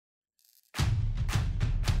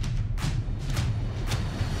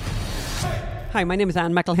Hi, my name is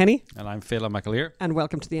Anne McElhenney. And I'm Phelan McAleer. And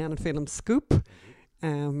welcome to the Anne and Phelan Scoop.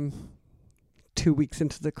 2 weeks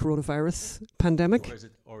into the coronavirus pandemic.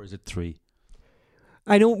 Or is it 3?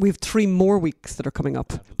 I know we've 3 more weeks that are coming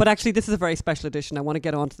up. But actually, this is a very special edition. I want to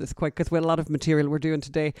get onto this quick because we have a lot of material we're doing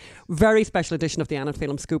today. Very special edition of the Anne and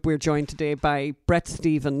Phelan Scoop. We're joined today by Bret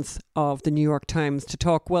Stephens of the New York Times to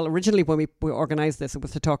talk. Well, originally when we organised this, it was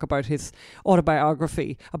to talk about his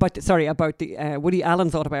autobiography, about the Woody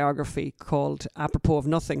Allen's autobiography called Apropos of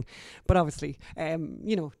Nothing. But obviously,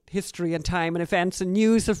 history and time and events and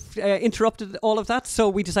news have interrupted all of that. So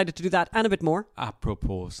we decided to do that and a bit more.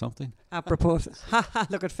 Apropos of something. Apropos.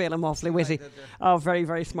 Look at Phil, I'm awfully witty. Oh, very,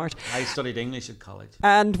 very smart. I studied English at college.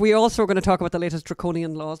 And we also are going to talk about the latest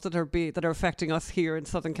draconian laws that are affecting us here in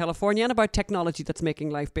Southern California and about technology that's making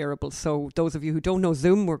life bearable. So those of you who don't know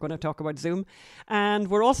Zoom, we're going to talk about Zoom. And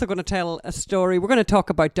we're also going to tell a story. We're going to talk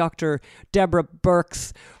about Dr. Deborah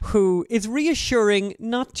Birx, who is reassuring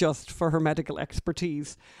not just for her medical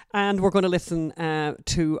expertise. And we're going to listen we're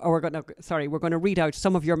going to read out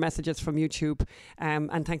some of your messages from YouTube.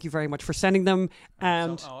 And thank you very much for sending them.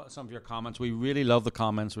 And some of your comments. We really love the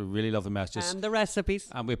comments. We really love the messages. And the recipes.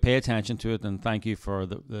 And we pay attention to it. And thank you for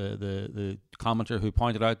the commenter who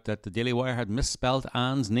pointed out that the Daily Wire had misspelled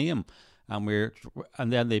Anne's name.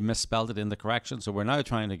 And then they misspelled it in the correction. So we're now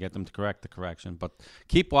trying to get them to correct the correction. But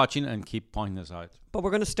keep watching and keep pointing this out. But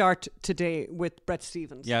we're going to start today with Bret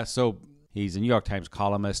Stephens. Yeah, so he's a New York Times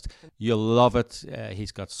columnist. You'll love it.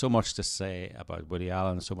 He's got so much to say about Woody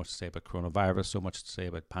Allen, so much to say about coronavirus, so much to say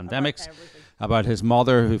about pandemics, about his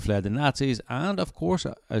mother who fled the Nazis. And, of course,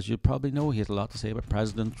 as you probably know, he has a lot to say about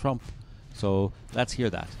President Trump. So let's hear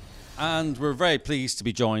that. And we're very pleased to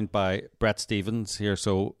be joined by Bret Stephens here.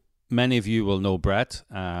 So many of you will know Bret.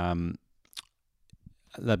 Let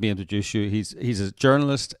me introduce you. He's a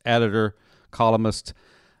journalist, editor, columnist,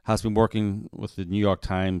 has been working with the New York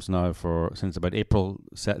Times now since about April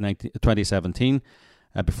 2017.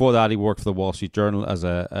 Before that, he worked for the Wall Street Journal as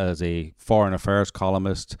a foreign affairs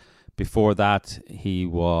columnist. Before that, he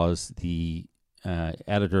was the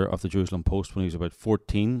editor of the Jerusalem Post when he was about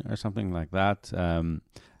 14 or something like that.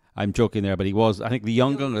 I'm joking there, but he was, I think, the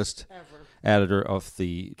youngest editor of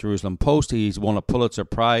the Jerusalem Post. He's won a Pulitzer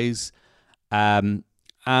Prize, and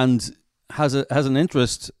has an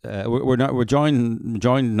interest. We're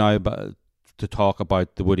joined now to talk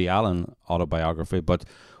about the Woody Allen autobiography, but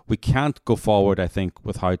we can't go forward, I think,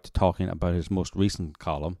 without talking about his most recent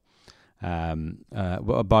column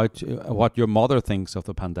about what your mother thinks of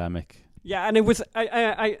the pandemic. Yeah, and it was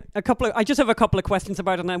I just have a couple of questions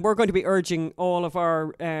about it, and we're going to be urging all of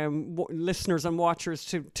our listeners and watchers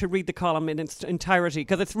to read the column in its entirety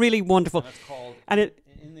because it's really wonderful. It's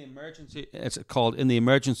called In the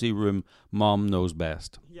Emergency Room, Mom Knows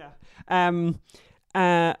Best. Yeah. And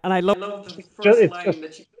I love the first line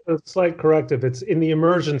that a slight corrective. It's In the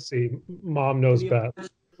Emergency, Mom Knows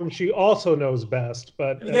Best. She also knows best,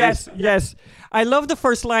 but yes. I love the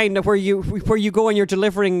first line where you go and you're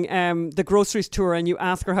delivering the groceries to her and you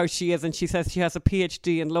ask her how she is and she says she has a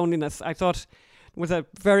PhD in loneliness. I thought was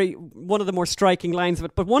one of the more striking lines of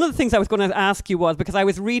it. But one of the things I was going to ask you was, because I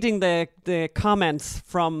was reading the comments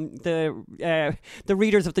from the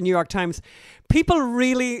readers of the New York Times, people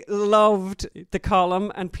really loved the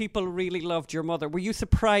column and people really loved your mother. Were you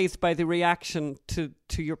surprised by the reaction to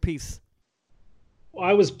your piece? Well,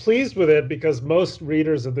 I was pleased with it because most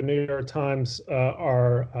readers of the New York Times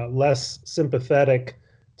are less sympathetic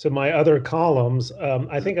to my other columns.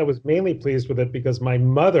 I think I was mainly pleased with it because my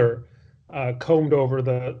mother combed over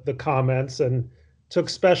the comments and took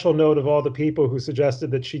special note of all the people who suggested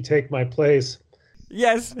that she take my place.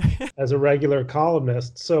 Yes. As a regular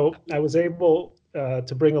columnist. So I was able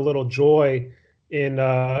to bring a little joy in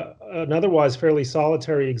an otherwise fairly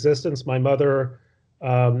solitary existence. My mother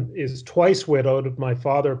is twice widowed. My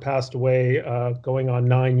father passed away going on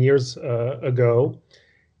 9 years ago.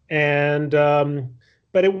 And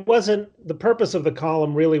but it wasn't, the purpose of the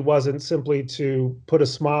column really wasn't simply to put a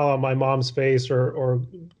smile on my mom's face or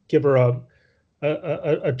give her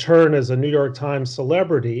a turn as a New York Times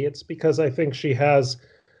celebrity. It's because I think she has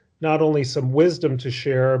not only some wisdom to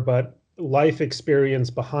share, but life experience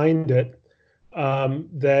behind it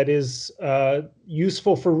that is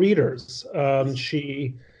useful for readers.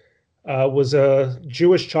 She was a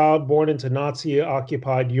Jewish child born into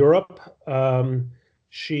Nazi-occupied Europe.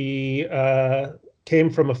 She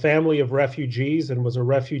came from a family of refugees and was a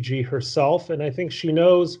refugee herself. And I think she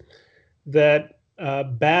knows that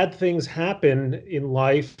bad things happen in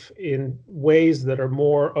life in ways that are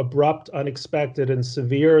more abrupt, unexpected, and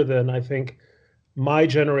severe than I think my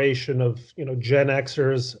generation of Gen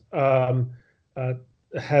Xers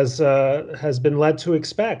has been led to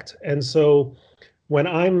expect. And so when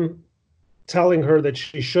I'm telling her that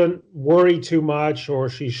she shouldn't worry too much or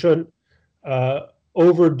she shouldn't uh,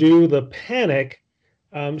 overdo the panic,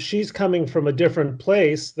 she's coming from a different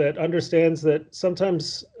place that understands that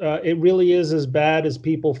sometimes it really is as bad as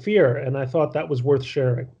people fear. And I thought that was worth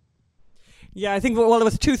sharing. Yeah, I think there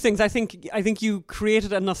was two things. I think you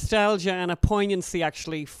created a nostalgia and a poignancy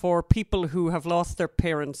actually for people who have lost their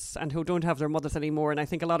parents and who don't have their mothers anymore. And I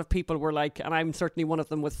think a lot of people were like, and I'm certainly one of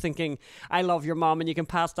them, was thinking, "I love your mom," and you can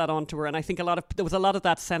pass that on to her. And I think there was a lot of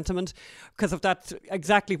that sentiment because of that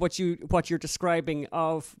exactly what you're describing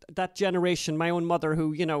of that generation. My own mother,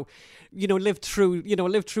 who lived through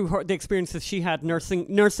the experiences she had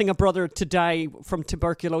nursing a brother to die from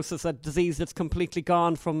tuberculosis, a disease that's completely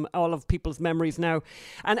gone from all of people's memories now,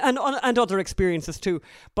 and other experiences too.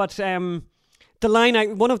 But the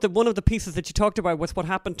line, one of the pieces that you talked about was what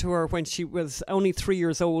happened to her when she was only 3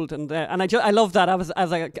 years old, and I love that. I was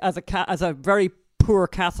as a very poor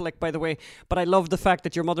Catholic, by the way, but I love the fact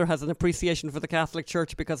that your mother has an appreciation for the Catholic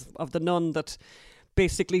Church because of the nun that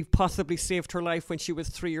basically possibly saved her life when she was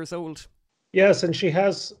 3 years old. Yes, and she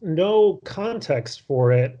has no context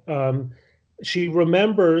for it. She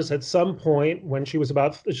remembers at some point when she was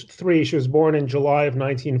about 3, she was born in July of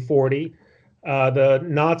 1940. The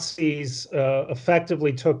Nazis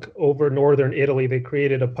effectively took over northern Italy. They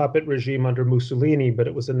created a puppet regime under Mussolini, but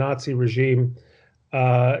it was a Nazi regime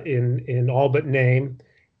in all but name.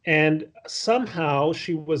 And somehow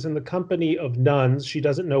she was in the company of nuns. She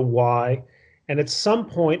doesn't know why. And at some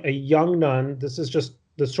point, a young nun, this is just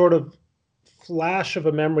the sort of flash of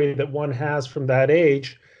a memory that one has from that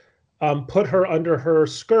age, put her under her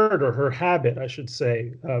skirt or her habit, I should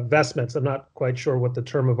say, vestments. I'm not quite sure what the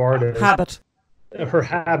term of art is. Habit. Her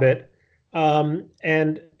habit.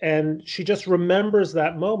 And she just remembers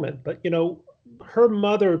that moment. But, her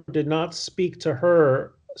mother did not speak to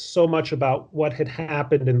her so much about what had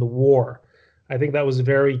happened in the war. I think that was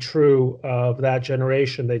very true of that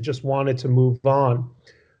generation. They just wanted to move on.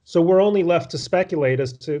 So we're only left to speculate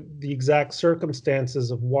as to the exact circumstances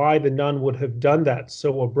of why the nun would have done that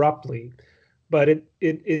so abruptly. But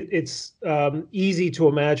it's easy to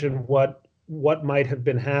imagine what might have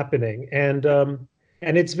been happening. And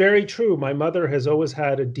it's very true. My mother has always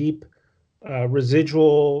had a deep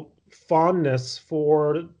residual fondness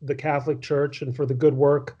for the Catholic Church and for the good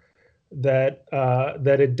work that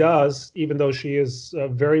it does, even though she is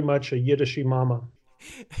very much a Yiddishy mama.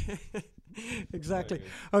 Exactly.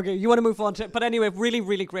 Okay, you want to move on to it. But anyway, really,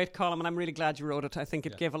 really great column, and I'm really glad you wrote it. I think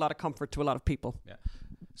it gave a lot of comfort to a lot of people. Yeah.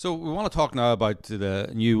 So we want to talk now about the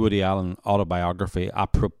new Woody Allen autobiography,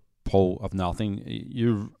 Apropos of Nothing.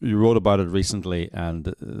 You wrote about it recently, and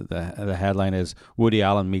the headline is Woody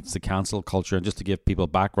Allen Meets the Cancel Culture. And just to give people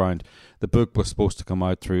background, the book was supposed to come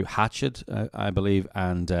out through Hatchet, I believe,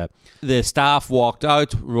 and the staff walked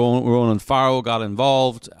out. Ronan Farrow got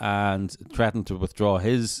involved and threatened to withdraw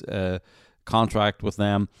his contract with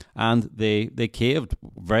them, and they caved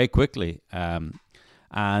very quickly.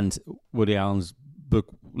 And Woody Allen's book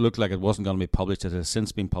looked like it wasn't going to be published. It has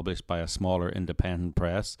since been published by a smaller independent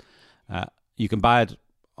press. You can buy it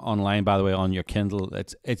online, by the way, on your Kindle. I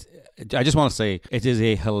just want to say it is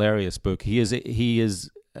a hilarious book. He is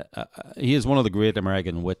one of the great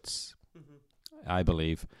American wits, I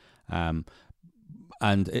believe. And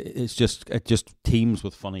it just teems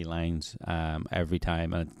with funny lines every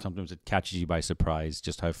time, and sometimes it catches you by surprise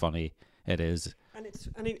just how funny it is. And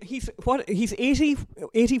he's 80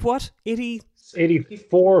 what 80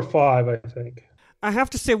 84 or 5, I think. I have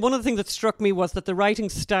to say, one of the things that struck me was that the writing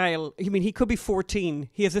style, I mean, he could be 14.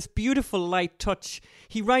 He has this beautiful light touch.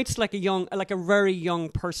 He writes like a very young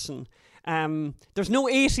person. There's no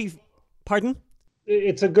 80, pardon?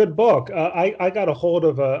 It's a good book. I got a hold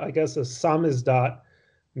of a samizdat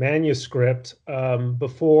manuscript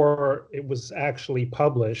before it was actually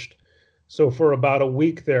published. So for about a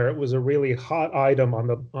week there, it was a really hot item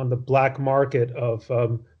on the black market of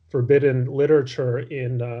forbidden literature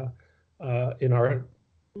in our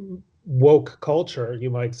woke culture, you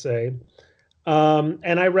might say.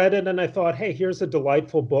 And I read it and I thought, hey, here's a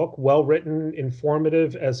delightful book, well written,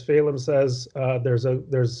 informative. As Phelim says, there's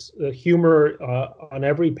a humor on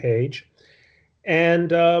every page.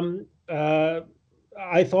 And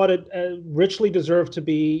I thought it richly deserved to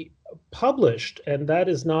be published. And that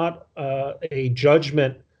is not a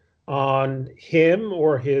judgment on him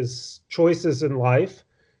or his choices in life.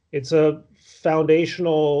 It's a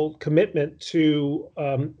foundational commitment to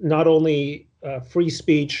not only free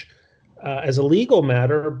speech as a legal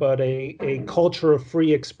matter, but a culture of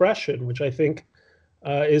free expression, which I think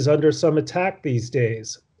is under some attack these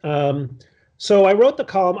days. So I wrote the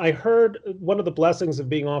column. I heard one of the blessings of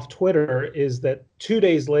being off Twitter is that 2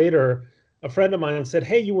 days later, a friend of mine said,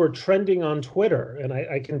 "Hey, you were trending on Twitter," and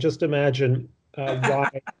I can just imagine why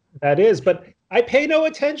that is. But I pay no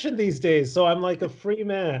attention these days, so I'm like a free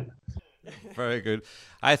man. Very good.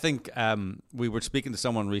 I think we were speaking to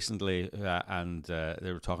someone recently, and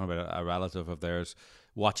they were talking about a relative of theirs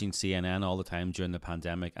watching CNN all the time during the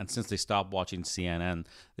pandemic, and since they stopped watching CNN,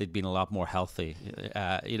 they'd been a lot more healthy.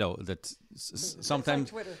 That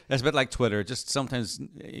sometimes it's a bit like Twitter. Just sometimes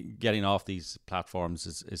getting off these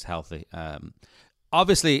platforms is healthy.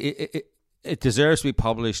 Obviously, it deserves to be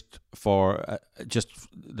published for just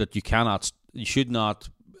that you should not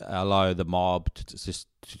allow the mob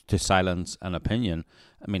to silence an opinion.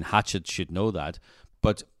 I mean, Hatchet should know that.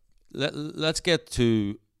 But let's get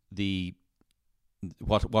to the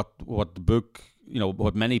what the book,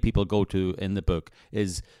 what many people go to in the book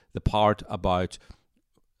is the part about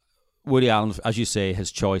Woody Allen, as you say,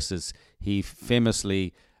 his choices. He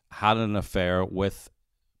famously had an affair with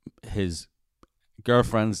his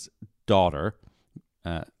girlfriend's daughter,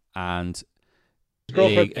 and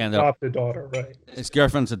Girlfriend's adopted daughter, right? His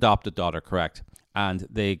girlfriend's adopted daughter, correct? And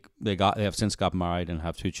they have since got married and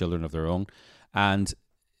have 2 children of their own.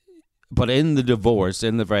 But in the divorce,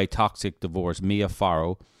 in the very toxic divorce, Mia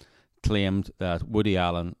Farrow claimed that Woody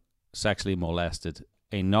Allen sexually molested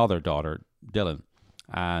another daughter, Dylan,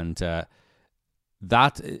 and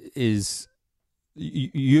that is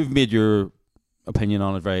you've made your opinion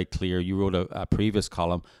on it very clear. You wrote a previous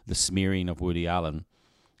column, "The Smearing of Woody Allen."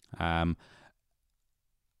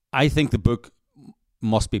 I think the book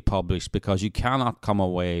must be published because you cannot come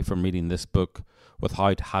away from reading this book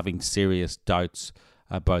without having serious doubts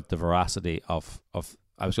about the veracity of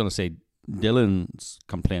I was going to say Dylan's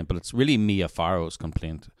complaint, but it's really Mia Farrow's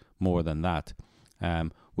complaint more than that.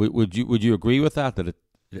 Would you agree with that?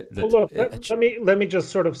 Well, look, let me just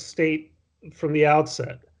sort of state from the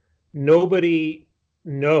outset: nobody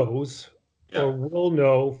knows or will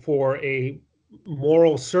know for a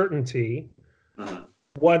moral certainty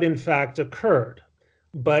what in fact occurred.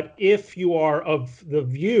 But if you are of the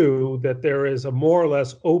view that there is a more or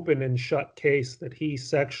less open and shut case that he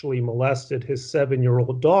sexually molested his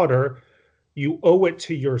 7-year-old daughter, you owe it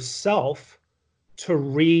to yourself to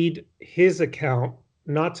read his account,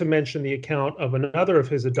 not to mention the account of another of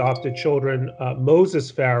his adopted children,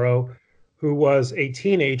 Moses Farrow, who was a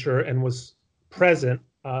teenager and was present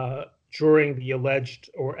during the alleged,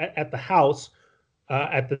 or at the house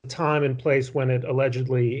at the time and place when it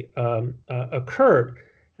allegedly occurred.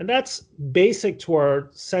 And that's basic to our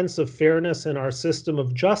sense of fairness and our system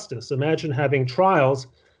of justice. Imagine having trials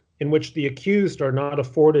in which the accused are not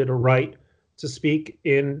afforded a right to speak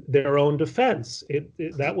in their own defense.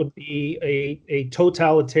 That would be a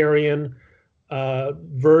totalitarian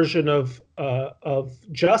version of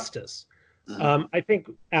justice. I think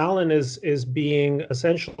Allen is being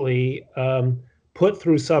essentially put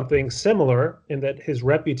through something similar in that his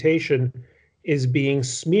reputation is being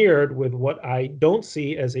smeared with what I don't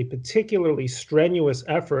see as a particularly strenuous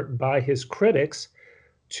effort by his critics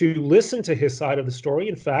to listen to his side of the story.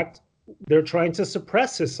 In fact, they're trying to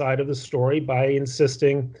suppress his side of the story by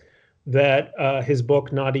insisting that his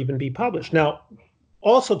book not even be published. Now,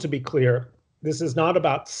 also to be clear, this is not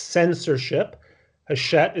about censorship.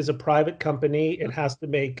 Hachette is a private company. It has to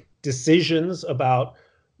make decisions about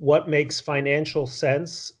what makes financial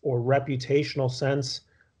sense or reputational sense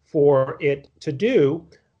for it to do.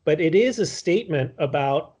 But it is a statement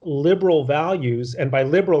about liberal values. And by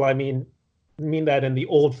liberal, I mean that in the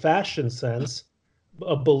old-fashioned sense,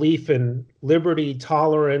 a belief in liberty,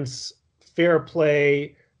 tolerance, fair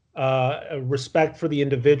play, respect for the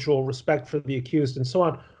individual, respect for the accused, and so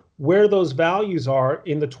on, where those values are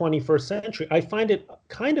in the 21st century. I find it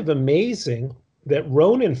kind of amazing that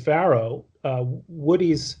Ronan Farrow,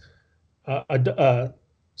 Woody's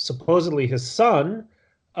supposedly his son,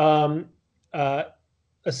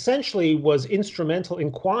 essentially was instrumental in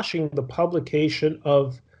quashing the publication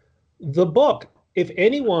of the book. If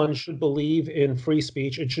anyone should believe in free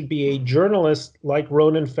speech, it should be a journalist like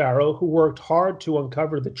Ronan Farrow, who worked hard to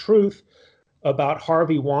uncover the truth about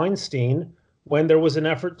Harvey Weinstein when there was an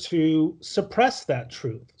effort to suppress that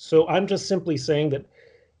truth. So I'm just simply saying that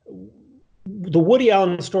the Woody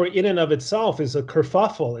Allen story in and of itself is a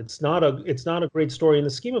kerfuffle. It's not a great story in the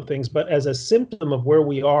scheme of things, but as a symptom of where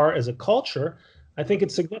we are as a culture, I think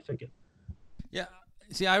it's significant. Yeah.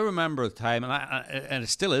 See, I remember the time, and it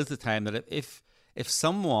still is the time, that if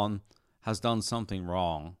someone has done something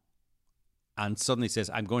wrong and suddenly says,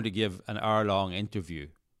 I'm going to give an hour-long interview,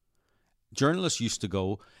 journalists used to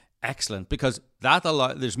go, excellent, because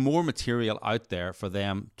there's more material out there for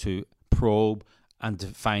them to probe and to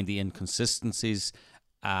find the inconsistencies.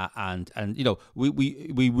 And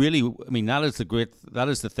we really, I mean, that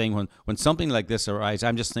is the thing when something like this arises.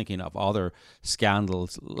 I'm just thinking of other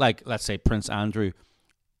scandals, like, let's say, Prince Andrew.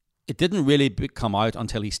 It didn't really come out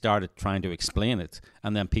until he started trying to explain it,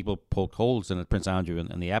 and then people poked holes in it. Prince Andrew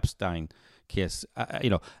and the Epstein case.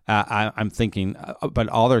 I'm thinking about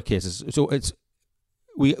other cases. So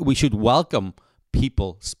we should welcome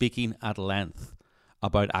people speaking at length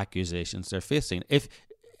about accusations they're facing.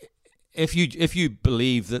 If you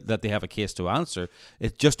believe that they have a case to answer,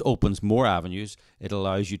 it just opens more avenues. It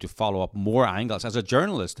allows you to follow up more angles. As a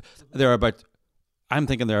journalist, I'm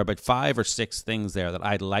thinking there are about 5 or 6 things there that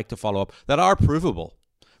I'd like to follow up that are provable.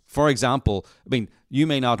 For example, I mean, you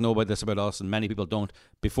may not know about this about us, and many people don't.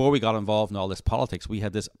 Before we got involved in all this politics, we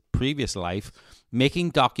had this previous life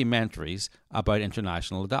making documentaries about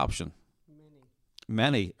international adoption.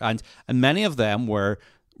 Many. And many of them were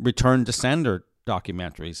return to sender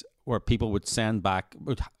documentaries where people would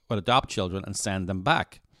would adopt children and send them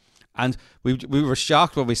back. And we were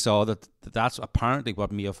shocked when we saw that's apparently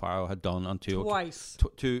what Mia Farrow had done on two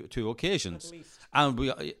occasions. At least. And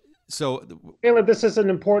Caleb, this is an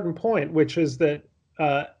important point, which is that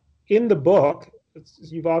in the book,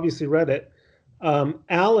 you've obviously read it,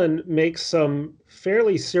 Alan makes some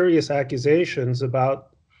fairly serious accusations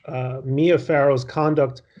about Mia Farrow's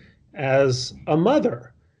conduct as a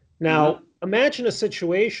mother. Now, imagine a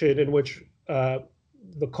situation in which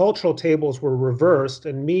the cultural tables were reversed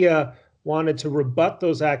and Mia wanted to rebut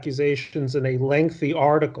those accusations in a lengthy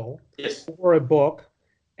article or a book,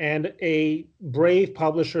 and a brave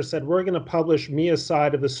publisher said, we're going to publish Mia's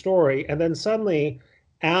side of the story. And then suddenly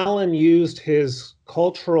Alan used his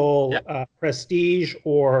cultural prestige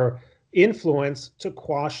or influence to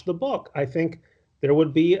quash the book. I think there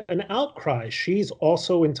would be an outcry. She's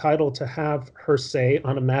also entitled to have her say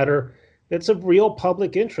on a matter that's of real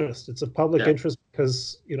public interest. It's of public interest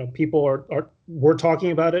because people we're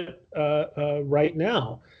talking about it right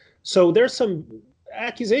now. So there's some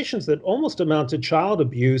accusations that almost amount to child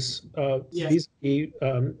abuse vis-a-vis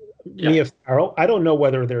Mia Farrow. I don't know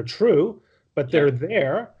whether they're true, but they're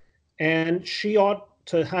there, and she ought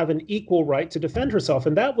to have an equal right to defend herself.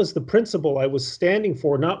 And that was the principle I was standing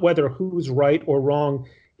for, not whether who's right or wrong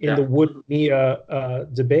in the Wood-Mia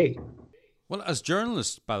debate. Well, as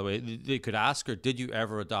journalists, by the way, they could ask her, did you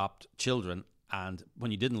ever adopt children? And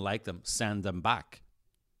when you didn't like them, send them back.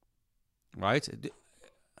 Right? And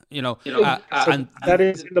that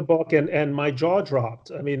is in the book, and my jaw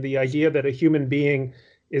dropped. I mean, the idea that a human being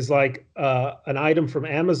is like an item from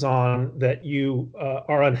Amazon that you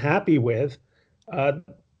are unhappy with,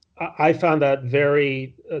 I found that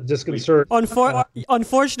very disconcerting.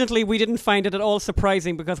 Unfortunately, we didn't find it at all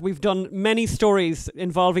surprising because we've done many stories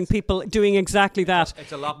involving people doing exactly that.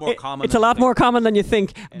 It's a lot more common. It's a lot more common than you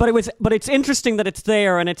think. But it's interesting that it's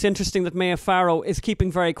there, and it's interesting that Mia Farrow is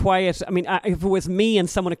keeping very quiet. I mean, if it was me and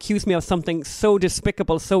someone accused me of something so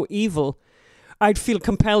despicable, so evil, I'd feel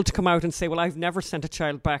compelled to come out and say, well, I've never sent a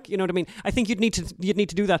child back. You know what I mean? I think you'd need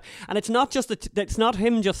to do that. And it's not just it's not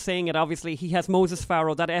him just saying it, obviously. He has Moses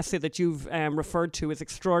Farrow. That essay that you've referred to is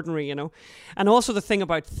extraordinary, And also the thing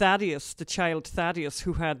about Thaddeus, the child Thaddeus,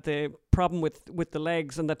 who had the problem with the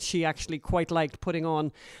legs, and that she actually quite liked putting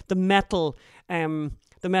on the metal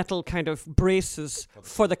kind of braces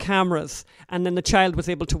for the cameras, and then the child was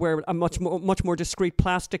able to wear a much more discreet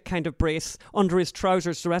plastic kind of brace under his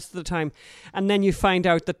trousers the rest of the time. And then you find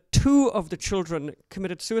out that 2 of the children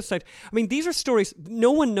committed suicide. I mean, these are stories,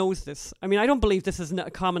 no one knows this. I mean, I don't believe this is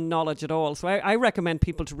common knowledge at all. So I recommend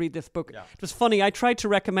people to read this book. Yeah. It was funny, I tried to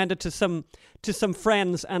recommend it to some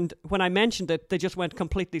friends, and when I mentioned it, they just went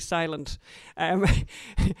completely silent.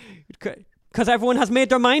 Because everyone has made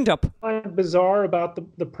their mind up. Bizarre about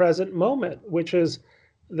the present moment, which is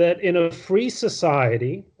that in a free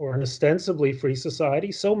society, or an ostensibly free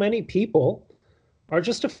society, so many people are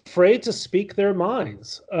just afraid to speak their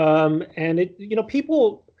minds. And a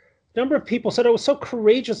number of people said, it was so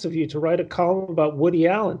courageous of you to write a column about Woody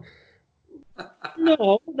Allen.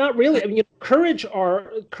 No, not really. I mean, courage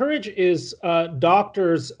is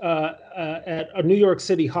doctors at New York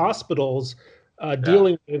City hospitals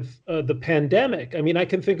dealing with the pandemic. I mean, I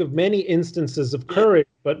can think of many instances of courage,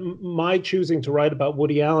 but my choosing to write about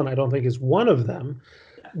Woody Allen, I don't think is one of them.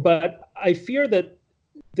 But I fear that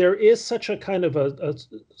there is such a kind of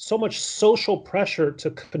so much social pressure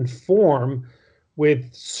to conform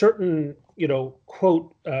with certain,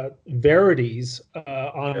 quote, verities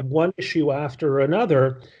on one issue after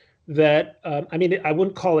another that, I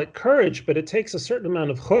wouldn't call it courage, but it takes a certain amount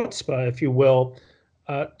of chutzpah, if you will,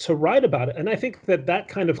 to write about it. And I think that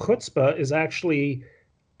kind of chutzpah is actually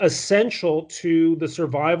essential to the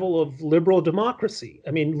survival of liberal democracy.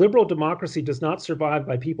 I mean, liberal democracy does not survive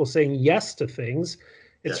by people saying yes to things.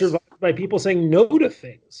 It survives by people saying no to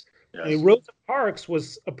things. I mean, Rosa Parks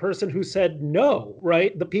was a person who said no,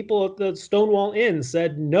 right? The people at the Stonewall Inn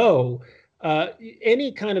said no.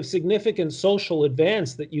 Any kind of significant social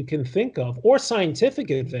advance that you can think of, or scientific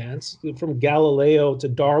advance from Galileo to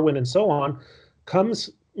Darwin and so on, comes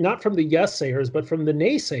not from the yes-sayers, but from the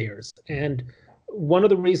naysayers. And one of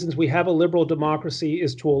the reasons we have a liberal democracy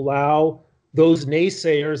is to allow those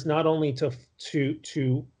naysayers not only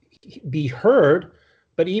to be heard,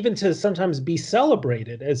 but even to sometimes be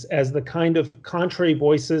celebrated as the kind of contrary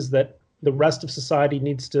voices that the rest of society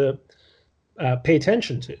needs to pay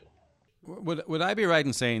attention to. Would I be right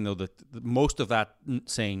in saying, though, that most of that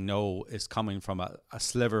saying no is coming from a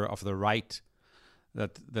sliver of the right,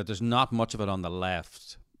 that there's not much of it on the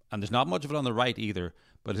left, and there's not much of it on the right either?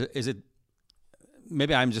 But is it,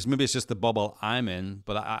 maybe it's just the bubble I'm in,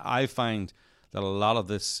 but I find that a lot of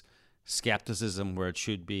this skepticism where it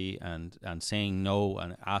should be, and saying no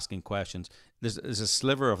and asking questions, there's a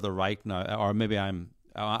sliver of the right now, or maybe am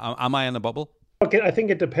I in a bubble? Okay, I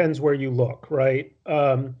think it depends where you look, right?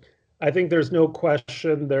 I think there's no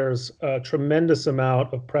question there's a tremendous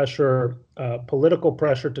amount of pressure, political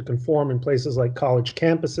pressure to conform in places like college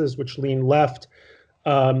campuses, which lean left,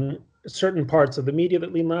 certain parts of the media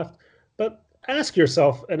that lean left. But ask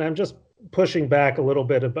yourself, and I'm just pushing back a little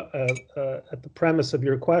bit at the premise of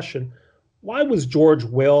your question, why was George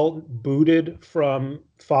Will booted from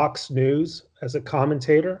Fox News as a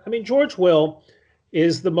commentator? I mean, George Will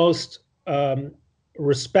is the most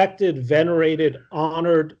respected, venerated,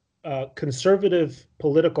 honored, conservative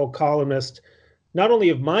political columnist, not only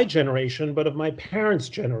of my generation, but of my parents'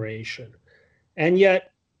 generation. And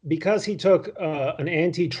yet, because he took an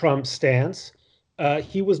anti-Trump stance,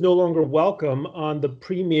 he was no longer welcome on the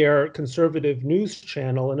premier conservative news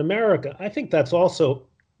channel in America. I think that's also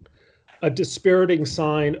a dispiriting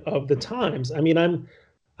sign of the times. I mean,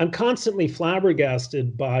 I'm constantly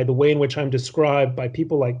flabbergasted by the way in which I'm described by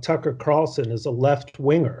people like Tucker Carlson as a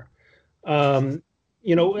left-winger. And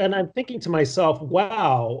I'm thinking to myself,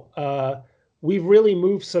 wow, we've really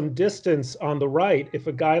moved some distance on the right. If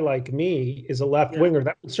a guy like me is a left winger,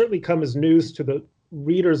 that would certainly come as news to the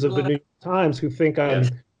readers of the New York Times who think I'm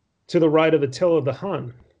to the right of Attila the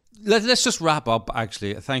Hun. Let's just wrap up,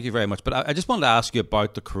 actually. Thank you very much. But I just wanted to ask you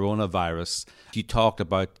about the coronavirus. You talked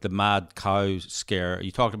about the mad cow scare.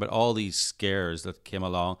 You talked about all these scares that came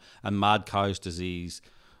along, and mad cow's disease,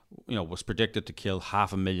 was predicted to kill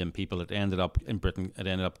 500,000 people. It ended up in Britain. It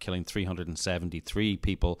ended up killing 373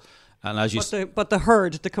 people. And as you but the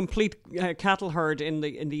herd, the complete cattle herd in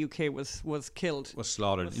the UK was killed, was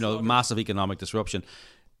slaughtered. Massive economic disruption.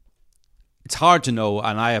 It's hard to know,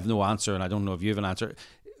 and I have no answer, and I don't know if you have an answer.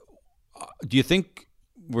 Do you think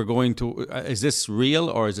we're going to? Is this real,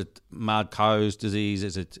 or is it mad cow's disease?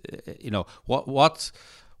 Is it what's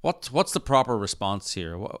the proper response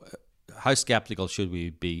here? How skeptical should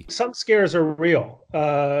we be? Some scares are real.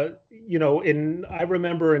 I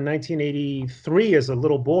remember in 1983 as a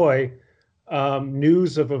little boy,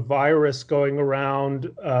 news of a virus going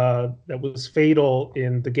around that was fatal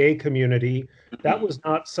in the gay community. That was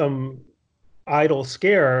not some idle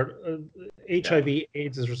scare.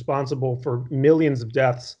 HIV/AIDS is responsible for millions of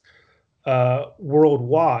deaths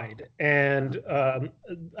worldwide. And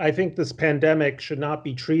I think this pandemic should not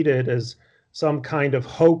be treated as some kind of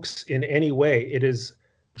hoax in any way. It is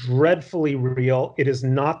dreadfully real. It is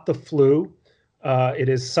not the flu. It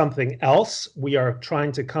is something else. We are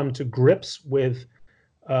trying to come to grips with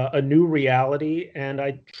a new reality, and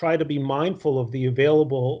I try to be mindful of the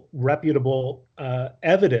available, reputable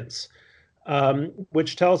evidence,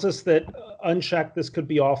 which tells us that unchecked, this could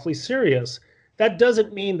be awfully serious. That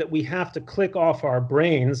doesn't mean that we have to click off our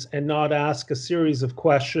brains and not ask a series of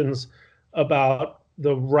questions about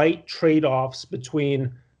the right trade-offs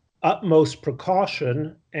between utmost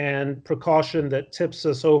precaution and precaution that tips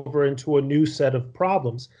us over into a new set of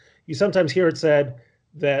problems. You sometimes hear it said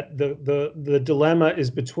that the dilemma is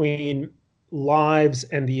between lives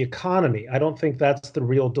and the economy. I don't think that's the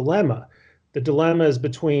real dilemma. The dilemma is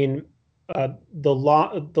between the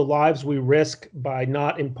lives we risk by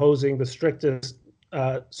not imposing the strictest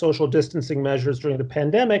social distancing measures during the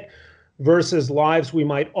pandemic versus lives we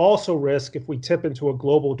might also risk if we tip into a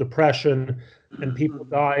global depression and people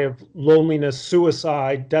die of loneliness,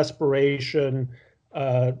 suicide, desperation,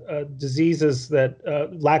 diseases that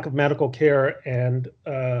lack of medical care, and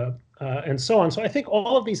so on. So I think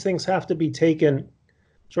all of these things have to be taken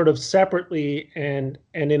sort of separately and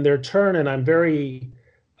in their turn. And I'm very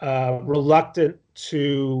reluctant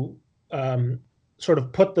to sort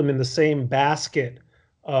of put them in the same basket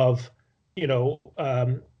of, you know,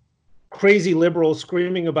 crazy liberals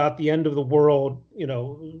screaming about the end of the world, you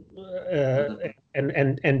know,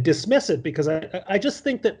 and dismiss it, because I just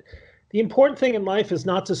think that the important thing in life is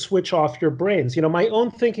not to switch off your brains. You know, my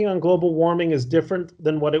own thinking on global warming is different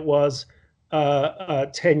than what it was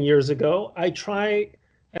 10 years ago. I try,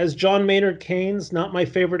 as John Maynard Keynes, not my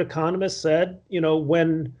favorite economist, said, you know,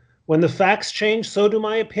 when the facts change, so do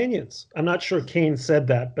my opinions. I'm not sure Keynes said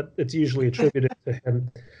that, but it's usually attributed to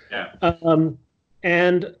him. Yeah.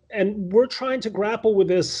 And we're trying to grapple with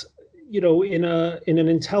this, you know, in an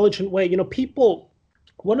intelligent way. You know, people.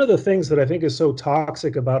 One of the things that I think is so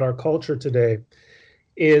toxic about our culture today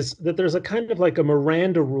is that there's a kind of like a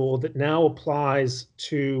Miranda rule that now applies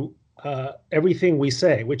to everything we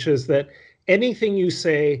say, which is that anything you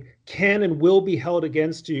say can and will be held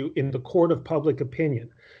against you in the court of public opinion.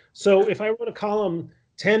 So if I wrote a column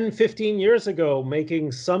 10, 15 years ago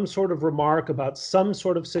making some sort of remark about some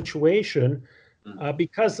sort of situation,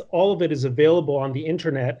 because all of it is available on the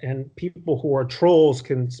internet and people who are trolls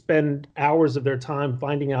can spend hours of their time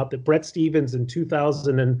finding out that Bret Stephens in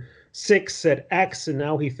 2006 said X and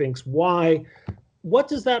now he thinks Y. What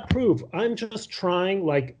does that prove? I'm just trying,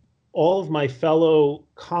 like all of my fellow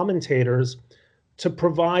commentators, to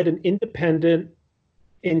provide an independent,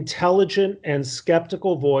 intelligent, and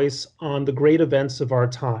skeptical voice on the great events of our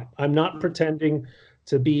time. I'm not pretending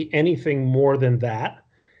to be anything more than that.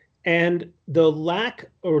 And the lack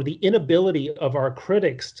or the inability of our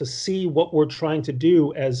critics to see what we're trying to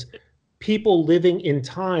do as people living in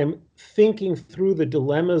time, thinking through the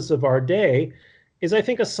dilemmas of our day, is, I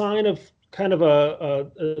think, a sign of kind of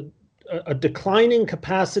a declining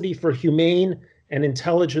capacity for humane and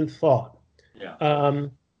intelligent thought. Yeah.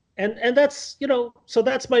 And that's, you know, so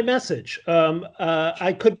that's my message.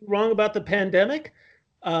 I could be wrong about the pandemic.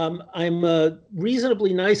 I'm a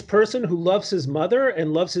reasonably nice person who loves his mother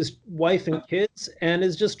and loves his wife and kids and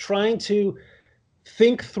is just trying to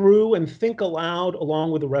think through and think aloud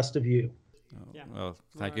along with the rest of you. Yeah. Well,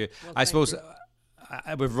 thank you. Well, I suppose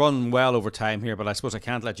we've run well over time here, but I suppose I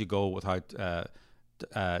can't let you go without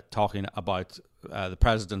talking about the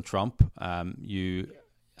President Trump. You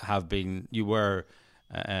were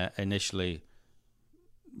initially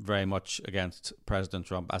very much against President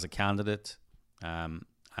Trump as a candidate.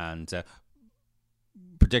 And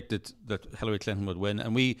predicted that Hillary Clinton would win.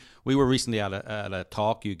 And we were recently at a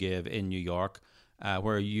talk you gave in New York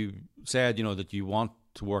where you said, you know, that you want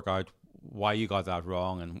to work out why you got that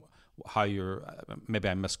wrong and how you're, maybe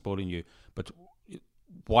I'm misquoting you, but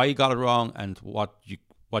why you got it wrong and what you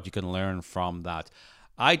can learn from that.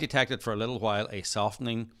 I detected for a little while a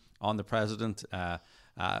softening on the president,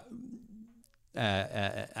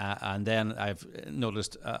 and then I've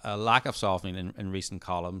noticed a lack of softening in recent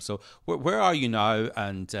columns. So where are you now?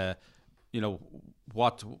 And you know,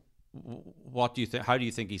 what do you think? How do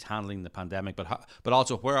you think he's handling the pandemic? But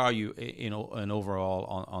also, where are you? You know, in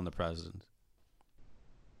overall on the president?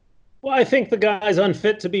 Well, I think the guy's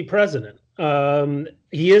unfit to be president.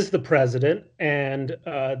 He is the president, and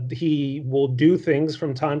he will do things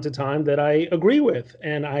from time to time that I agree with,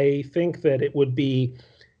 and I think that it would be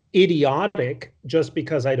idiotic, just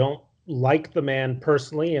because I don't like the man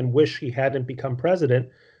personally and wish he hadn't become president,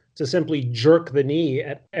 to simply jerk the knee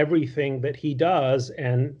at everything that he does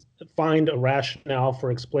and find a rationale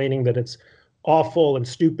for explaining that it's awful and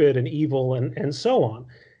stupid and evil and so on.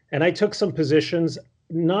 And I took some positions,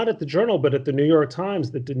 not at the Journal, but at the New York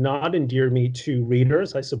Times, that did not endear me to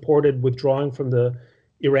readers. I supported withdrawing from the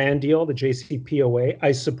Iran deal, the JCPOA.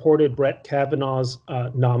 I supported Brett Kavanaugh's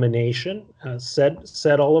nomination,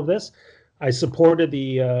 said all of this. I supported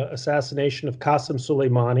the assassination of Qasem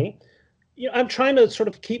Soleimani. You know, I'm trying to sort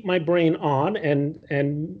of keep my brain on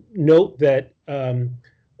and note that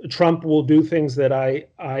Trump will do things that I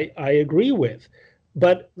agree with.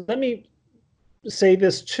 But let me say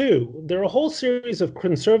this too. There are a whole series of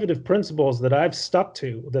conservative principles that I've stuck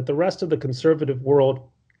to that the rest of the conservative world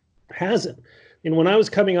hasn't. And when I was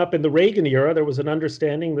coming up in the Reagan era, there was an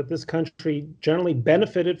understanding that this country generally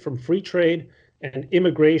benefited from free trade and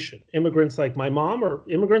immigration. Immigrants like my mom or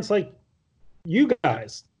immigrants like you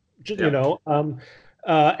guys, you know,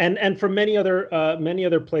 and from many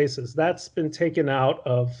other places. That's been taken out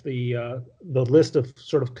of the list of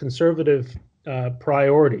sort of conservative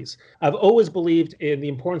priorities. I've always believed in the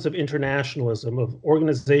importance of internationalism, of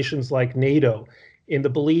organizations like NATO, in the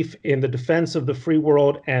belief in the defense of the free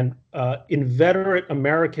world, and inveterate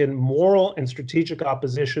American moral and strategic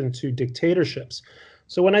opposition to dictatorships.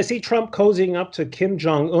 So when I see Trump cozying up to Kim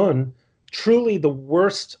Jong-un, truly the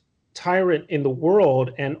worst tyrant in the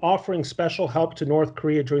world, and offering special help to North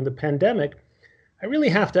Korea during the pandemic, I really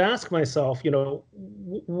have to ask myself,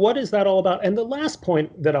 what is that all about? And the last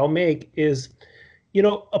point that I'll make is,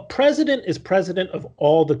 a president is president of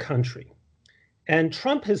all the country. And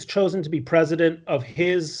Trump has chosen to be president of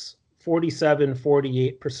his 47,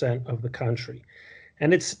 48% of the country.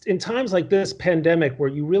 And it's in times like this pandemic where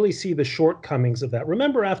you really see the shortcomings of that.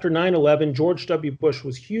 Remember, after 9/11, George W. Bush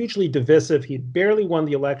was hugely divisive. He barely won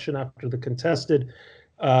the election after the contested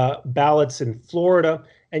ballots in Florida.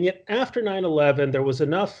 And yet, after 9/11, there was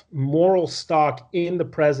enough moral stock in the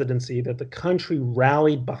presidency that the country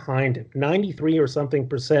rallied behind him, 93 or something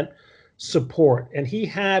percent support. And he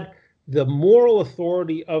had the moral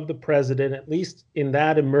authority of the president, at least in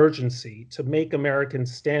that emergency, to make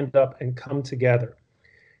Americans stand up and come together.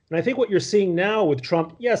 And I think what you're seeing now with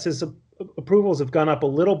Trump, yes, his approvals have gone up a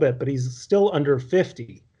little bit, but he's still under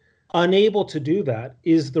 50. Unable to do that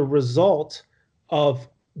is the result of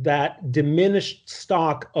that diminished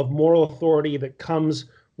stock of moral authority that comes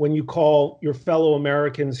when you call your fellow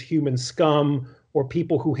Americans human scum or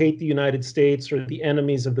people who hate the United States or the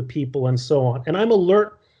enemies of the people and so on. And I'm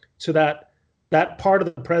alert to that part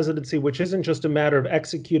of the presidency, which isn't just a matter of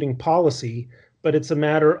executing policy, but it's a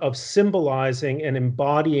matter of symbolizing and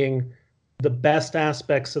embodying the best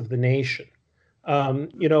aspects of the nation.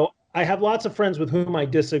 I have lots of friends with whom I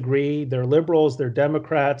disagree. They're liberals, they're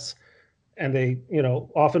Democrats, and they,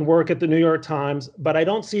 often work at the New York Times, but I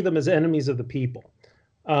don't see them as enemies of the people.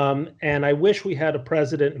 And I wish we had a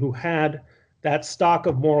president who had that stock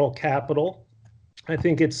of moral capital. I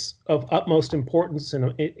think it's of utmost importance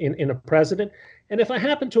in a president. And if I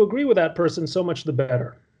happen to agree with that person, so much the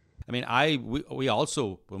better. I mean, we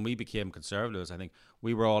also, when we became conservatives, I think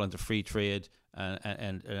we were all into free trade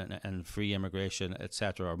and free immigration,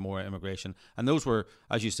 etc., or more immigration. And those were,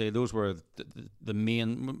 as you say, those were the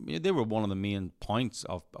main. They were one of the main points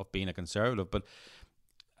of being a conservative. But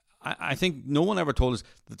I think no one ever told us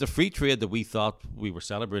that the free trade that we thought we were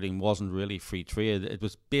celebrating wasn't really free trade. It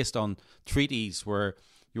was based on treaties where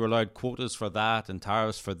you were allowed quotas for that and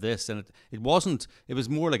tariffs for this, and it wasn't. It was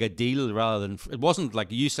more like a deal rather than. It wasn't like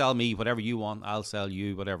you sell me whatever you want, I'll sell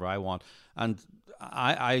you whatever I want. And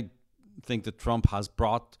I think that Trump has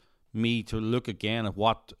brought me to look again at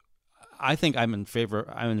what I think I'm in favor.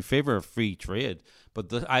 I'm in favor of free trade,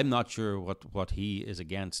 but I'm not sure what he is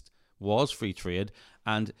against was free trade.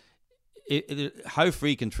 And how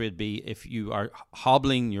free can trade be if you are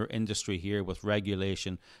hobbling your industry here with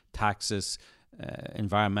regulation, taxes,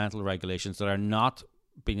 environmental regulations that are not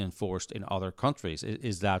being enforced in other countries?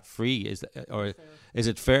 Is that free? Is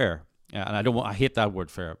it fair? And I hate that word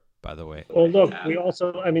fair, by the way. Well, look, we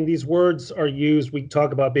also, these words are used. We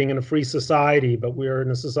talk about being in a free society, but we're in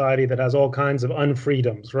a society that has all kinds of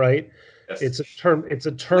unfreedoms, right? Yes. It's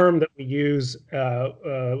a term that we use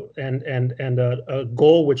and a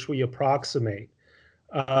goal which we approximate.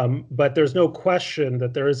 But there's no question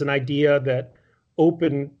that there is an idea that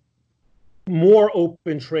more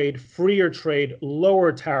open trade, freer trade,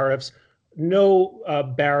 lower tariffs, no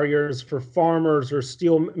barriers for farmers or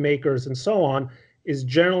steel makers and so on is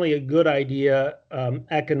generally a good idea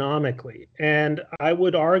economically. And I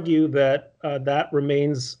would argue that that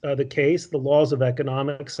remains the case. The laws of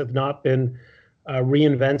economics have not been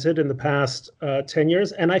reinvented in the past 10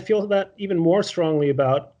 years. And I feel that even more strongly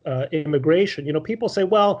about immigration. People say,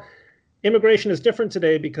 well, immigration is different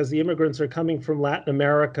today because the immigrants are coming from Latin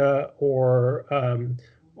America or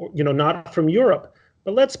not from Europe.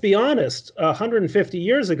 But let's be honest, 150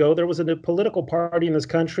 years ago, there was a political party in this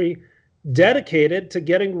country dedicated to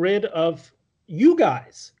getting rid of you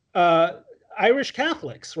guys, Irish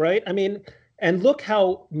Catholics, right? And look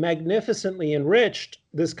how magnificently enriched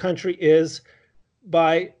this country is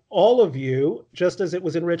by all of you, just as it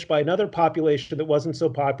was enriched by another population that wasn't so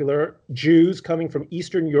popular, Jews coming from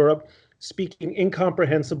Eastern Europe, speaking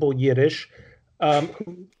incomprehensible Yiddish. I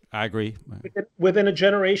agree. Within a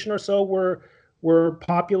generation or so, we're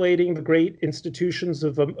populating the great institutions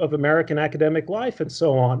of American academic life and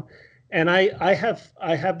so on. And I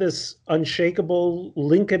have this unshakable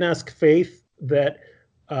Lincoln-esque faith that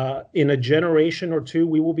in a generation or two,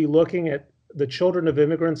 we will be looking at the children of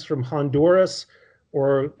immigrants from Honduras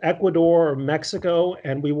or Ecuador or Mexico,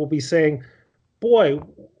 and we will be saying, boy,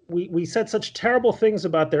 we said such terrible things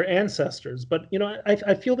about their ancestors. But,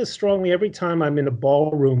 I feel this strongly every time I'm in a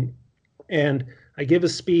ballroom and I give a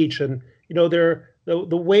speech, and, they're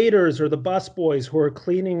the waiters or the busboys who are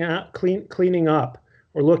cleaning up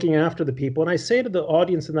or looking after the people. And I say to the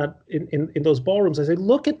audience in those ballrooms, I say,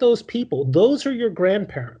 look at those people. Those are your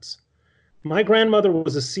grandparents. My grandmother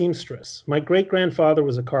was a seamstress. My great-grandfather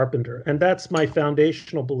was a carpenter. And that's my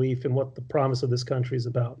foundational belief in what the promise of this country is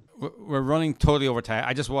about. We're running totally over time.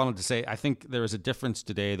 I just wanted to say, I think there is a difference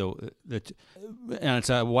today, though, and it's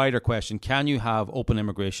a wider question. Can you have open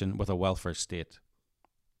immigration with a welfare state?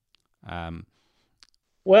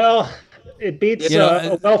 Well, it beats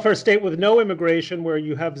a welfare state with no immigration where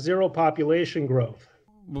you have zero population growth.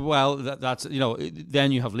 Well, that's,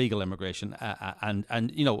 then you have legal immigration. And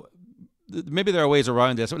maybe there are ways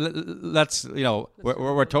around this. Let's,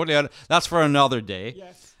 we're totally out. That's for another day.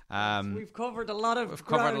 Yes. We've covered a lot of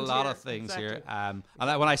things exactly. here. And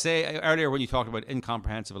when I say earlier, when you talked about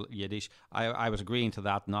incomprehensible Yiddish, I was agreeing to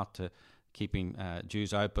that, not to keeping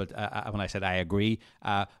Jews out, but when I said I agree,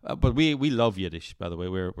 but we love Yiddish, by the way.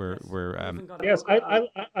 Yes,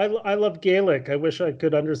 I love Gaelic. I wish I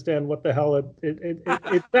could understand what the hell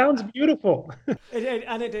it sounds beautiful.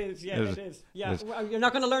 It is. Yeah, you're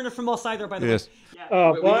not going to learn it from us either, by the way.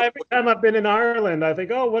 Yeah. Well, every time I've been in Ireland, I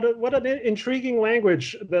think, what an intriguing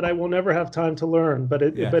language that I will never have time to learn. But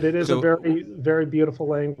it is a very, very beautiful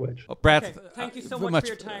language. Brett, okay. Thank you so much for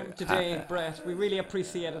your time today, Brett. We really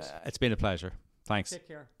appreciate it. It's been a pleasure. Thanks. Take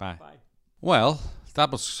care. Bye. Well,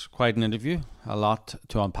 that was quite an interview. A lot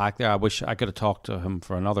to unpack there. I wish I could have talked to him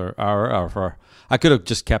for another hour, I could have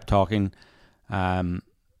just kept talking.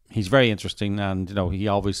 He's very interesting, and he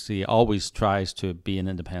always tries to be an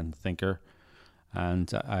independent thinker.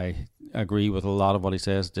 And I agree with a lot of what he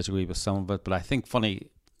says, disagree with some of it, but I think funny.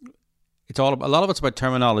 A lot of it's about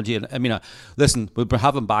terminology. And I mean, listen, we'll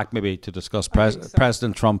have him back maybe to discuss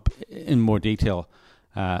President Trump in more detail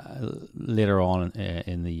later on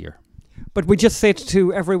in the year. But we just say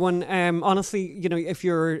to everyone, honestly, if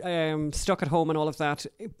you're stuck at home and all of that,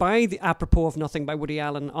 buy the Apropos of Nothing by Woody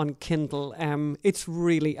Allen on Kindle. It's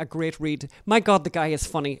really a great read. My God, the guy is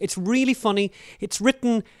funny. It's really funny. It's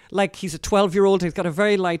written like he's a 12-year-old. He's got a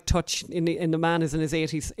very light touch in the man is in his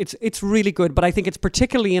 80s. It's really good, but I think it's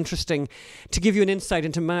particularly interesting to give you an insight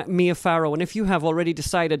into Mia Farrow. And if you have already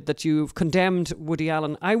decided that you've condemned Woody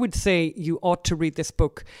Allen, I would say you ought to read this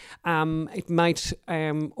book. It might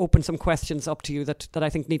open some questions up to you that I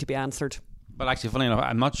think need to be answered. But actually, funny enough,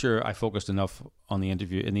 I'm not sure I focused enough on the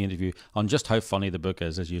interview on just how funny the book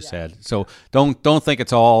is, as you said. So don't think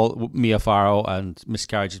it's all Mia Farrow and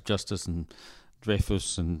Miscarriage of Justice and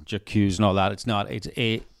Dreyfus and J'accuse and all that. It's not.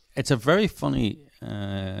 It's a very funny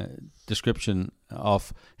description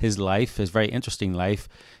of his life, his very interesting life.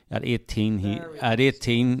 At 18,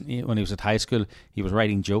 when he was at high school, he was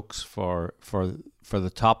writing jokes for the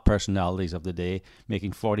top personalities of the day,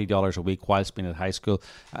 making $40 a week whilst being at high school.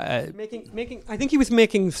 I think he was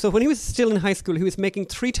making, so when he was still in high school, he was making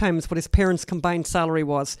 3 times what his parents' combined salary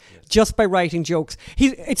was, just by writing jokes.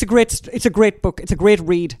 It's a great book. It's a great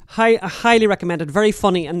read. Highly recommended. Very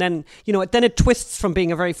funny. And then, then it twists from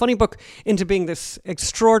being a very funny book into being this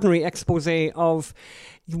extraordinary expose of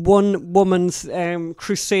one woman's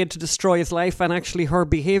crusade to destroy his life, and actually her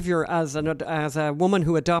behaviour as a woman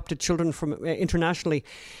who adopted children from internationally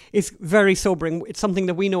is very sobering. It's something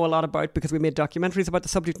that we know a lot about because we made documentaries about the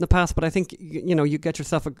subject in the past, but I think you get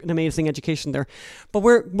yourself an amazing education there. But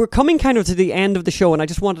we're coming kind of to the end of the show, and I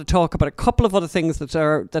just wanted to talk about a couple of other things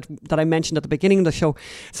that I mentioned at the beginning of the show.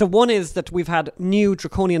 So one is that we've had new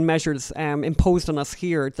draconian measures imposed on us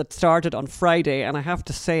here that started on Friday, and I have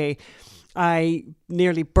to say, I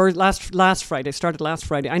nearly last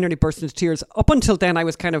Friday, I nearly burst into tears. Up until then, I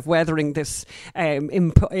was kind of weathering this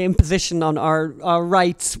imposition on our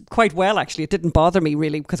rights quite well, actually. It didn't bother me,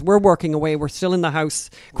 really, because we're working away. We're still in the house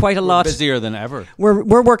quite a lot. Busier than ever.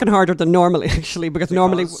 We're working harder than normally, actually, because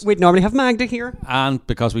we'd normally have Magda here. And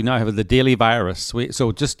because we now have the daily virus.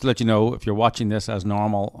 So just to let you know, if you're watching this as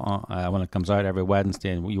normal, when it comes out every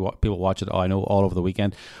Wednesday, and people watch it, I know, all over the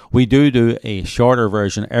weekend, we do a shorter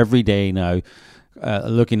version every day now.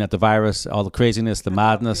 Looking at the virus, all the craziness, the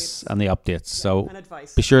madness, and the updates. So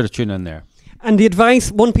be sure to tune in there. And the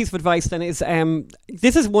advice, one piece of advice then is,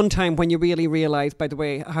 this is one time when you really realise, by the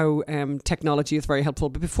way, how technology is very helpful.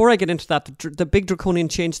 But before I get into that, the big draconian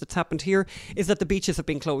change that's happened here is that the beaches have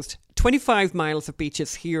been closed. 25 miles of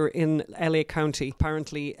beaches here in LA County.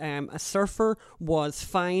 Apparently, a surfer was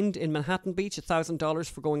fined in Manhattan Beach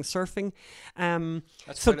 $1,000 for going surfing.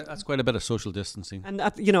 That's quite a bit of social distancing. And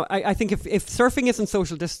I think if surfing isn't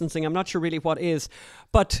social distancing, I'm not sure really what is.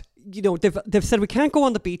 But they've said we can't go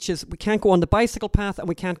on the beaches, we can't go on the bicycle path, and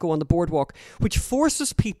we can't go on the boardwalk, which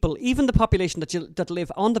forces people, even the population that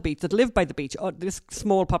live on the beach, that live by the beach, this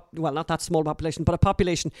small not that small population, but a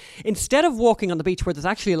population, instead of walking on the beach where there's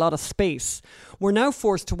actually a lot of space, we're now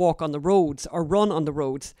forced to walk on the roads or run on the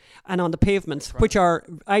roads and on the pavements, which are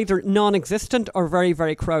either non-existent or very,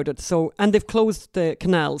 very crowded. And they've closed the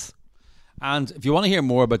canals. And if you want to hear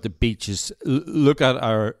more about the beaches, look at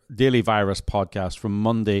our Daily Virus podcast from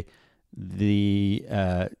Monday, the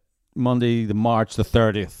March the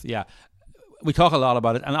 30th. Yeah, we talk a lot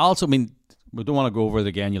about it. And also, we don't want to go over it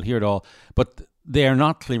again. You'll hear it all. But they are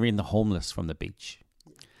not clearing the homeless from the beach.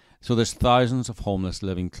 So there's thousands of homeless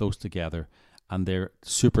living close together, and they're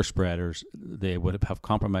super spreaders. They would have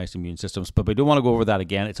compromised immune systems. But we don't want to go over that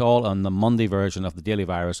again. It's all on the Monday version of the Daily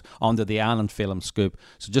Virus under the Ann and Phelim Scoop.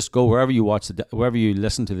 So just go wherever you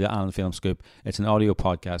listen to the Ann and Phelim Scoop. It's an audio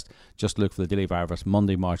podcast. Just look for the Daily Virus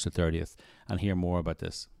Monday, March the 30th, and hear more about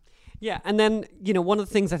this. Yeah, and then, one of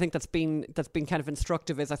the things I think that's been kind of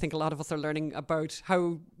instructive is I think a lot of us are learning about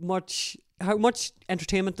how much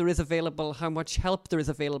entertainment there is available, how much help there is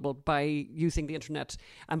available by using the internet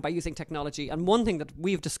and by using technology. And one thing that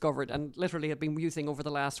we've discovered and literally have been using over the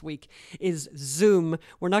last week is Zoom.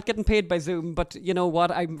 We're not getting paid by Zoom, but you know what?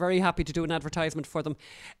 I'm very happy to do an advertisement for them.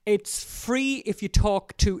 It's free if you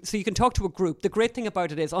so you can talk to a group. The great thing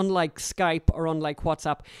about it is, unlike Skype or unlike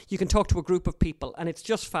WhatsApp, you can talk to a group of people, and it's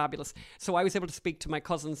just fabulous. So I was able to speak to my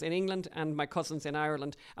cousins in England and my cousins in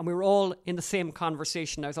Ireland, and we were all in the same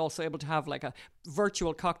conversation. I was also able to have like a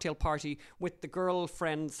virtual cocktail party with the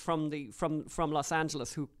girlfriends from Los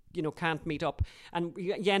Angeles who can't meet up, and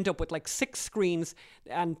you end up with like 6 screens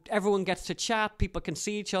and everyone gets to chat, people can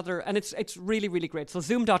see each other, and it's really, really great. So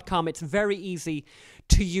zoom.com, it's very easy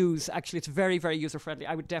to use. Actually, it's very, very user friendly.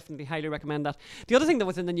 I would definitely highly recommend that. The other thing that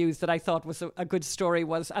was in the news that I thought was a good story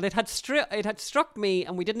was, and it had struck me,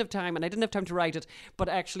 and we didn't have time, and I didn't have time to write it, but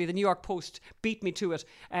actually the New York Post beat me to it.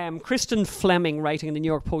 Kristen Fleming, writing in the New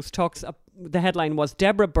York Post, the headline was,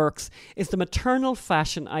 "Deborah Birx is the maternal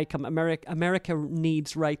fashion icon America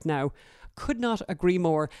needs right now." Could not agree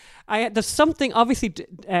more. There's something, obviously,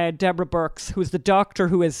 Deborah Birx, who's the doctor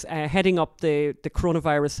who is heading up the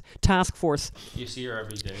coronavirus task force. You see her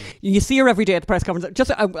every day. You see her every day at the press conference.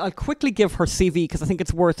 I'll quickly give her CV because I think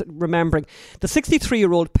it's worth remembering. The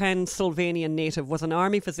 63-year-old Pennsylvania native was an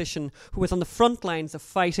army physician who was on the front lines of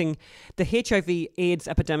fighting the HIV/AIDS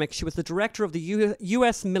epidemic. She was the director of the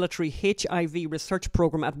U.S. military HIV research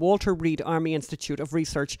program at Walter Reed Army Institute of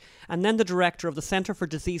Research, and then the director of the Center for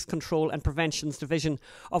Disease Control and Prevention's division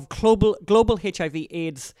of global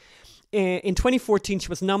HIV/AIDS. In 2014, she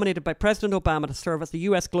was nominated by President Obama to serve as the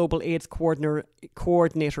U.S. Global AIDS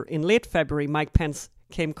Coordinator. In late February, Mike Pence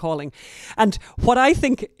came calling. And what I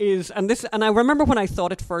think is, and I remember when I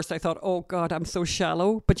thought it first, I thought, oh God, I'm so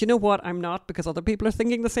shallow. But you know what? I'm not, because other people are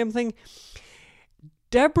thinking the same thing.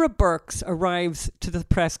 Deborah Birx arrives to the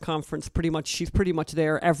press conference she's pretty much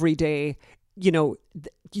there every day.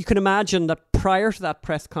 You can imagine that prior to that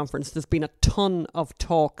press conference, there's been a ton of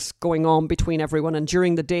talks going on between everyone, and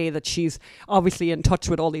during the day that she's obviously in touch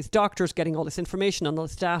with all these doctors, getting all this information and all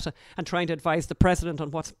this data and trying to advise the president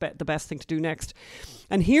on what's the best thing to do next.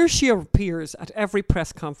 And here she appears at every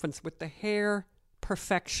press conference with the hair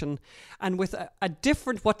perfection and with a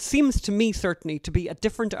different, what seems to me certainly to be a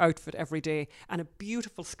different outfit every day, and a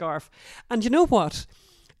beautiful scarf. And you know what?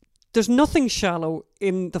 There's nothing shallow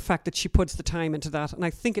in the fact that she puts the time into that. And I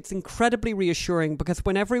think it's incredibly reassuring, because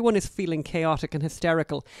when everyone is feeling chaotic and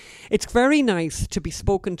hysterical, it's very nice to be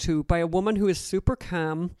spoken to by a woman who is super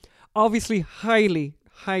calm, obviously highly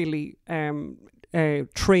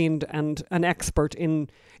trained and an expert in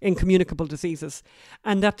communicable diseases,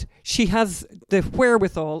 and that she has the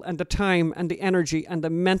wherewithal and the time and the energy and the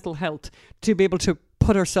mental health to be able to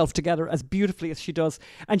put herself together as beautifully as she does.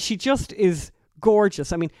 And she just is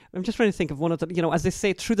gorgeous. I mean, I'm just trying to think of one of the, as they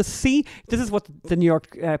say, through the sea, this is what the New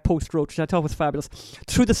York Post wrote, which I thought was fabulous.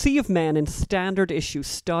 "Through the sea of men in standard issue,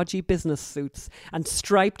 stodgy business suits and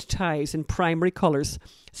striped ties in primary colours,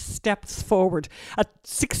 steps forward a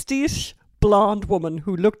 60-ish blonde woman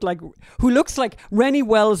who looks like Renée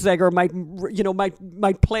Zellweger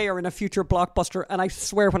might play her in a future blockbuster." And I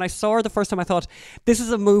swear, when I saw her the first time, I thought, this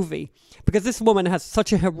is a movie, because this woman has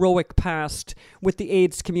such a heroic past with the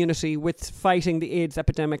AIDS community, with fighting the AIDS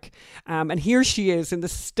epidemic, and here she is in the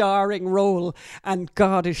starring role, and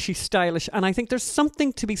God, is she stylish. And I think there's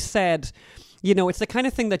something to be said It's the kind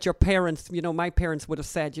of thing that your parents, my parents would have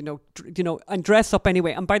said, and dress up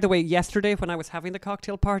anyway. And by the way, yesterday when I was having the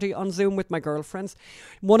cocktail party on Zoom with my girlfriends,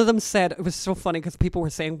 one of them said, it was so funny because people were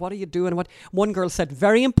saying, what are you doing? One girl said,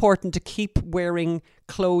 very important to keep wearing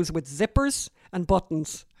clothes with zippers and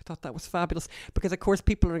buttons. I thought that was fabulous because, of course,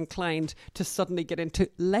 people are inclined to suddenly get into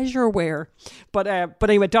leisure wear. But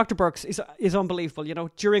anyway, Dr. Burks is unbelievable.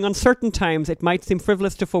 During uncertain times, it might seem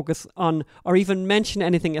frivolous to focus on or even mention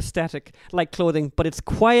anything aesthetic like clothing, but it's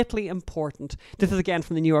quietly important. This is again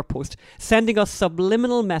from the New York Post, sending us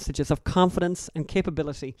subliminal messages of confidence and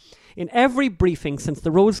capability. In every briefing since the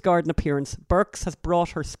Rose Garden appearance, Burks has brought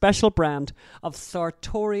her special brand of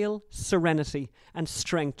sartorial serenity and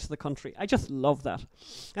strength to the country. I just love that.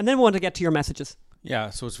 And then we want to get to your messages. Yeah,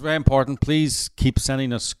 so it's very important. Please keep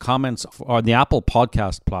sending us comments on the Apple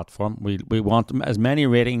podcast platform. We want as many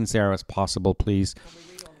ratings there as possible, please.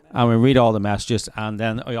 And we read all the messages, and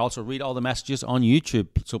then we also read all the messages on YouTube.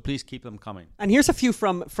 So please keep them coming. And here's a few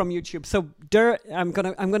from YouTube. So I'm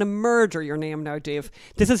gonna murder your name now, Dave.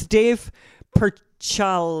 This is Dave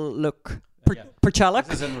Perchaluk. Perchaluk.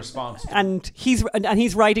 This is in response, and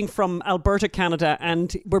he's writing from Alberta, Canada,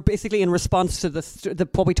 and we're basically in response to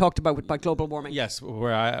what we talked about global warming. Yes,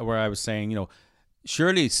 where I was saying,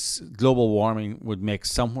 surely global warming would make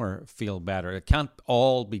somewhere feel better. It can't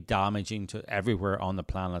all be damaging to everywhere on the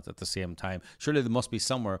planet at the same time. Surely there must be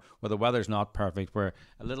somewhere where the weather's not perfect, where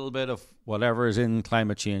a little bit of whatever is in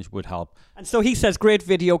climate change would help. And so he says, great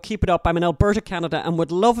video, keep it up. I'm in Alberta, Canada, and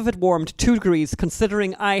would love if it warmed 2 degrees,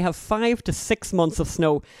 considering I have 5 to 6 months of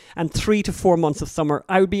snow and 3 to 4 months of summer.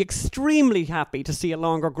 I would be extremely happy to see a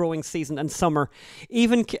longer growing season and summer.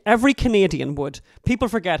 Even every Canadian would. People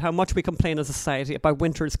forget how much we complain as a society about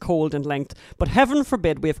winter's cold and length, but heaven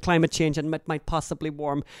forbid we have climate change and it might possibly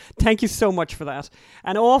warm. Thank you so much for that.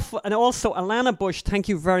 And also Alana Bush, thank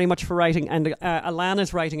you very much for writing. And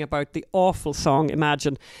Alana's writing about the awful song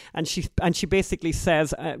Imagine, and she basically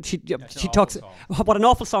says she talks what an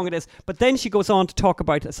awful song it is, but then she goes on to talk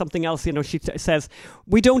about something else. She says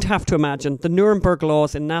we don't have to imagine. The Nuremberg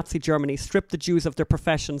laws in Nazi Germany stripped the Jews of their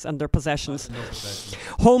professions and their possessions,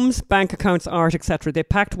 homes, bank accounts, art, etc. They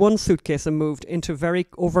packed one suitcase and moved into very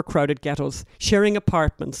overcrowded ghettos, sharing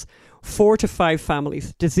apartments. 4 to 5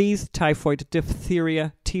 families. Disease, typhoid,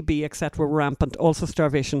 diphtheria, TB, etc. were rampant. Also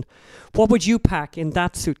starvation. What would you pack in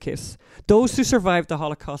that suitcase? Those who survived the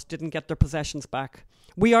Holocaust didn't get their possessions back.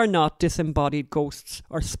 We are not disembodied ghosts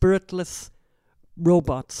or spiritless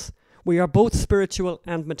robots. We are both spiritual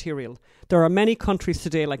and material. There are many countries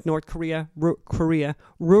today like North Korea,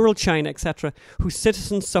 rural China, etc., whose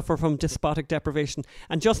citizens suffer from despotic deprivation.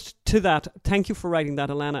 And just to that, thank you for writing that,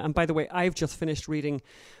 Alana. And by the way, I've just finished reading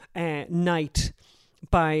Night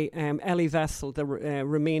by Elie Wiesel, the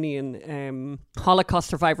Romanian Holocaust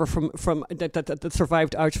survivor from that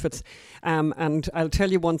survived Auschwitz. And I'll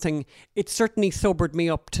tell you one thing, it certainly sobered me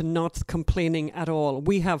up to not complaining at all.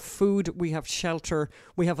 We have food, we have shelter,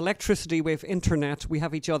 we have electricity, we have internet, we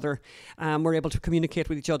have each other. We're able to communicate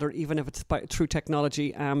with each other even if it's through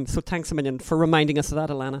technology. So thanks a million for reminding us of that,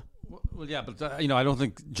 Alana. Well, yeah, but I don't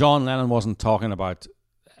think John Lennon wasn't talking about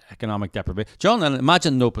economic deprivation. John Lennon,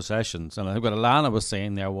 imagine no possessions. And I think what Alana was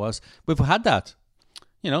saying there was, we've had that.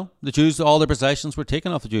 The Jews, all their possessions were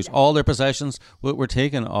taken off the Jews. Yeah. All their possessions were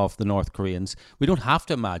taken off the North Koreans. We don't have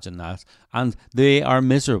to imagine that. And they are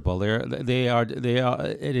miserable. They are.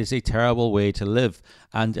 It is a terrible way to live.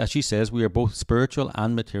 And as she says, we are both spiritual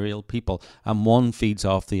and material people, and one feeds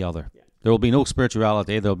off the other. Yeah. There will be no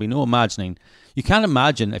spirituality. There will be no imagining. You can't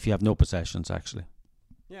imagine if you have no possessions, actually.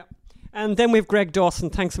 Yeah. And then we have Greg Dawson.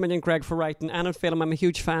 Thanks a million, Greg, for writing. Anna Phelan, I'm a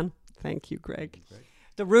huge fan. Thank you, Greg.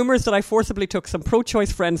 The rumours that I forcibly took some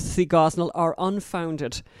pro-choice friends to see Gosnell are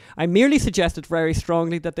unfounded. I merely suggested very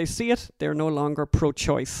strongly that they see it. They're no longer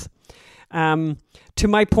pro-choice. To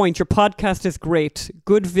my point, your podcast is great.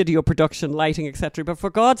 Good video production, lighting, etc. But for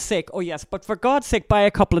God's sake, buy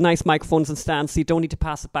a couple of nice microphones and stands so you don't need to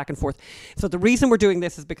pass it back and forth. So the reason we're doing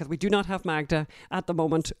this is because we do not have Magda at the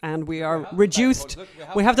moment and we are reduced.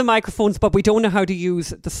 We have the microphones, but we don't know how to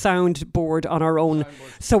use the soundboard on our own.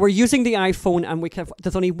 So we're using the iPhone and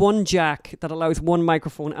there's only one jack that allows one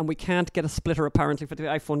microphone and we can't get a splitter apparently for the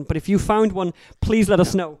iPhone. But if you found one, please let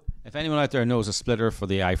us know. If anyone out there knows a splitter for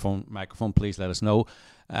the iPhone microphone, please let us know.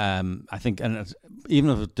 I think, and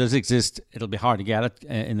even if it does exist, it'll be hard to get it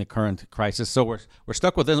in the current crisis. So we're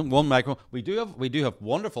stuck with one microphone. We do have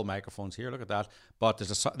wonderful microphones here. Look at that, but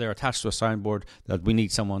they're attached to a soundboard that we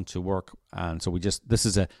need someone to work. And so this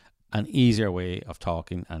is an easier way of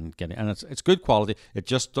talking and getting, and it's good quality. It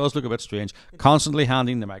just does look a bit strange, constantly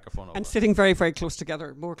handing the microphone over. And sitting very, very close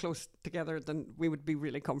together, more close together than we would be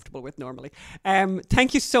really comfortable with normally.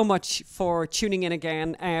 Thank you so much for tuning in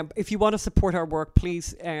again. If you want to support our work,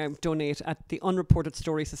 please donate at the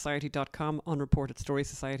unreportedstorysociety.com,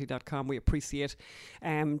 unreportedstorysociety.com. We appreciate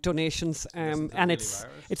donations, and it's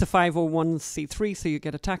a 501c3, so you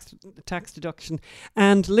get a tax deduction.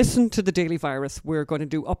 And listen to the Daily Virus. We're going to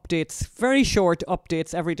do updates, very short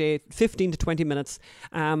updates every day, 15 to 20 minutes,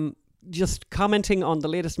 just commenting on the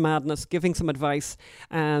latest madness, giving some advice,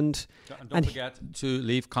 and don't forget to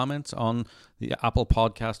leave comments on the Apple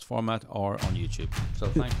podcast format or on YouTube. So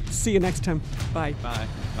thank you. See you next time. Bye. Bye.